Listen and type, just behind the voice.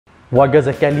What does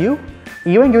it tell you?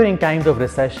 Even during times of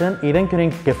recession, even during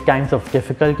times of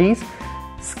difficulties,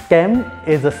 STEM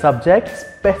is a subject,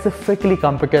 specifically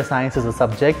computer science is a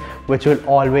subject which will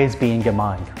always be in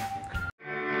demand.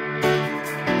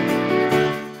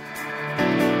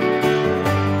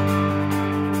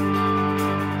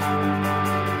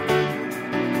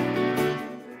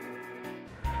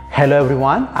 Hello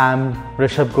everyone, I'm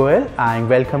Rishabh Goel and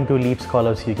welcome to Leap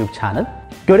Scholars YouTube channel.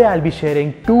 Today I'll be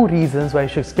sharing 2 reasons why you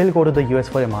should still go to the US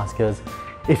for your masters.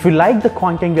 If you like the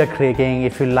content we are creating,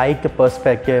 if you like the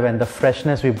perspective and the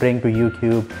freshness we bring to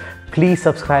YouTube, please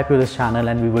subscribe to this channel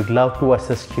and we would love to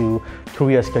assist you through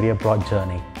your study abroad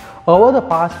journey. Over the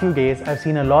past few days, I've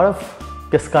seen a lot of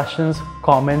discussions,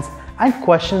 comments and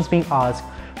questions being asked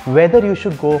whether you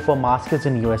should go for masters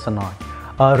in US or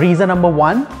not. Reason number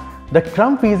 1, the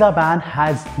Trump visa ban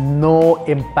has no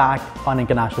impact on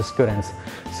international students.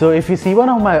 So if you see one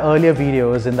of my earlier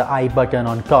videos in the I button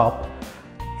on top,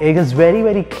 it is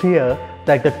very clear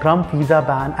that the Trump visa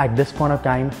ban at this point of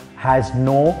time has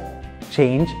no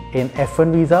change in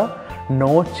F1 visa,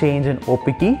 no change in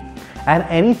OPT, and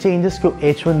any changes to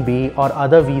H1B or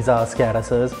other visa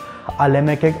statuses are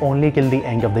limited only till the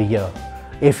end of the year.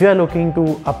 If you are looking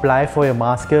to apply for your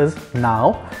masters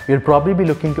now, you'll probably be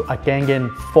looking to attend in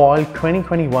fall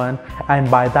 2021,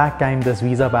 and by that time this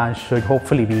visa ban should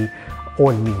hopefully be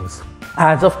old news.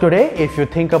 As of today, if you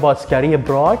think about study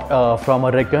abroad from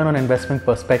a return on investment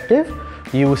perspective,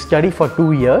 you study for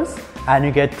 2 years and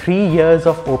you get 3 years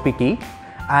of OPT,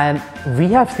 and we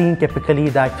have seen typically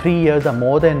that 3 years are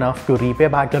more than enough to repay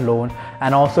back the loan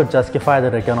and also justify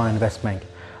the return on investment.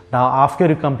 Now, after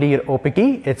you complete your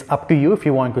OPT, it's up to you if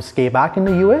you want to stay back in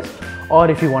the US or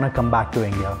if you want to come back to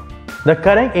India. The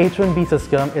current H1B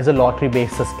system is a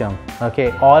lottery-based system.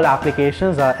 Okay, all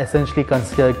applications are essentially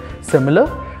considered similar,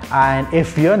 and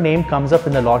if your name comes up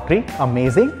in the lottery,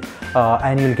 amazing,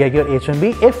 and you'll get your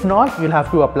H1B. If not, you'll have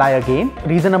to apply again.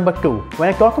 Reason number 2. When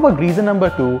I talk about reason number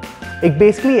 2, it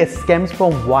basically stems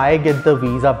from why did the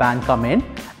visa ban come in.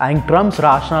 And Trump's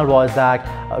rationale was that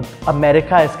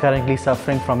America is currently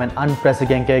suffering from an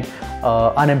unprecedented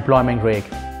unemployment rate,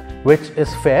 which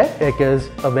is fair because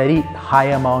a very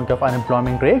high amount of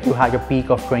unemployment rate. You had a peak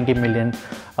of 20 million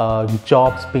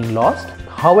jobs being lost.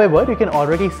 However, you can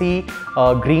already see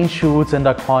green shoots in the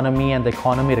economy and the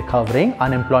economy recovering.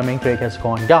 Unemployment rate has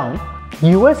gone down.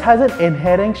 US has an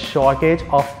inherent shortage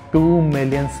of 2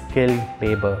 million skilled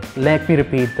labor. Let me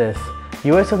repeat this.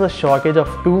 US has a shortage of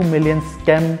 2 million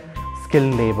STEM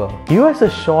skilled labor. US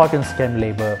is short in STEM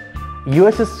labor.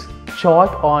 US is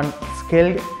short on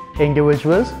skilled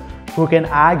individuals who can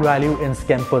add value in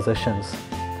STEM positions.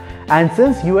 And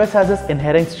since US has this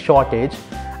inherent shortage,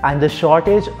 and the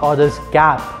shortage or this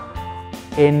gap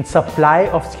in supply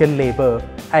of skilled labor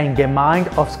and demand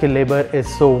of skilled labor is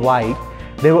so wide,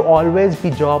 there will always be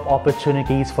job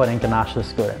opportunities for international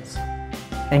students.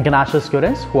 International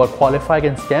students who are qualified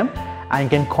in STEM and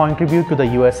can contribute to the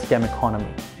US STEM economy.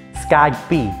 Stat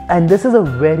B, and this is a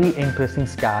very interesting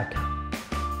stat.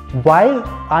 While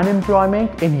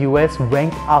unemployment in US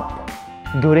went up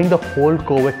during the whole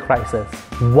COVID crisis,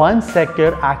 one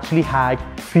sector actually had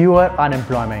fewer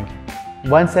unemployment.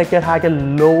 One sector had a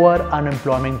lower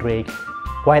unemployment rate,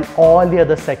 while all the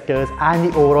other sectors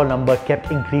and the overall number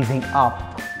kept increasing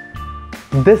up.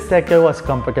 This sector was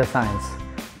computer science.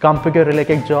 Computer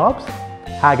related jobs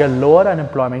had a lower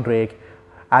unemployment rate.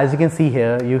 As you can see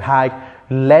here, you had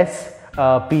less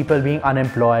people being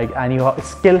unemployed, and you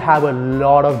still have a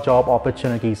lot of job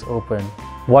opportunities open.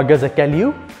 What does it tell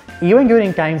you? Even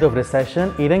during times of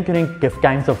recession, even during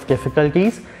times of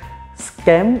difficulties,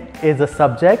 STEM is a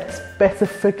subject,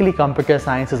 specifically computer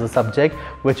science is a subject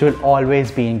which will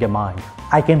always be in demand.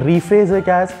 I can rephrase it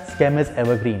as STEM is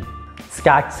evergreen.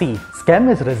 Stat C, STEM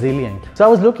is resilient. So I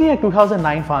was looking at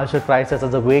 2009 financial crisis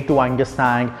as a way to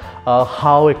understand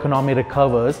how economy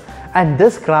recovers, and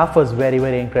this graph was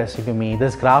very interesting to me.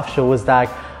 This graph shows that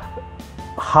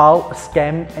how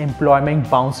STEM employment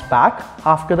bounced back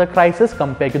after the crisis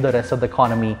compared to the rest of the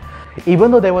economy.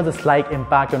 Even though there was a slight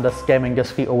impact on the STEM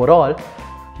industry overall,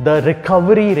 the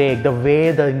recovery rate, the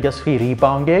way the industry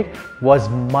rebounded, was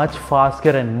much faster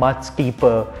and much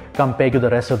steeper compared to the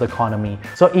rest of the economy.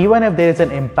 So even if there is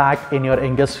an impact in your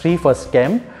industry for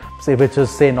STEM, which is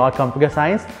say not computer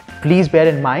science, please bear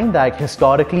in mind that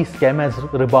historically STEM has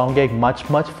rebounded much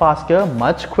faster,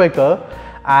 much quicker,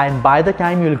 and by the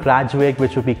time you'll graduate,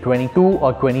 which will be 22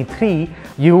 or 23,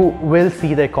 you will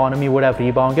see the economy would have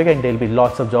rebounded and there'll be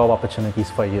lots of job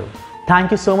opportunities for you. Thank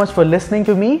you so much for listening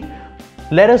to me.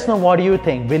 Let us know what do you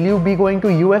think. Will you be going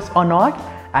to US or not?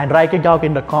 And write it down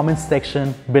in the comments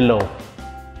section below.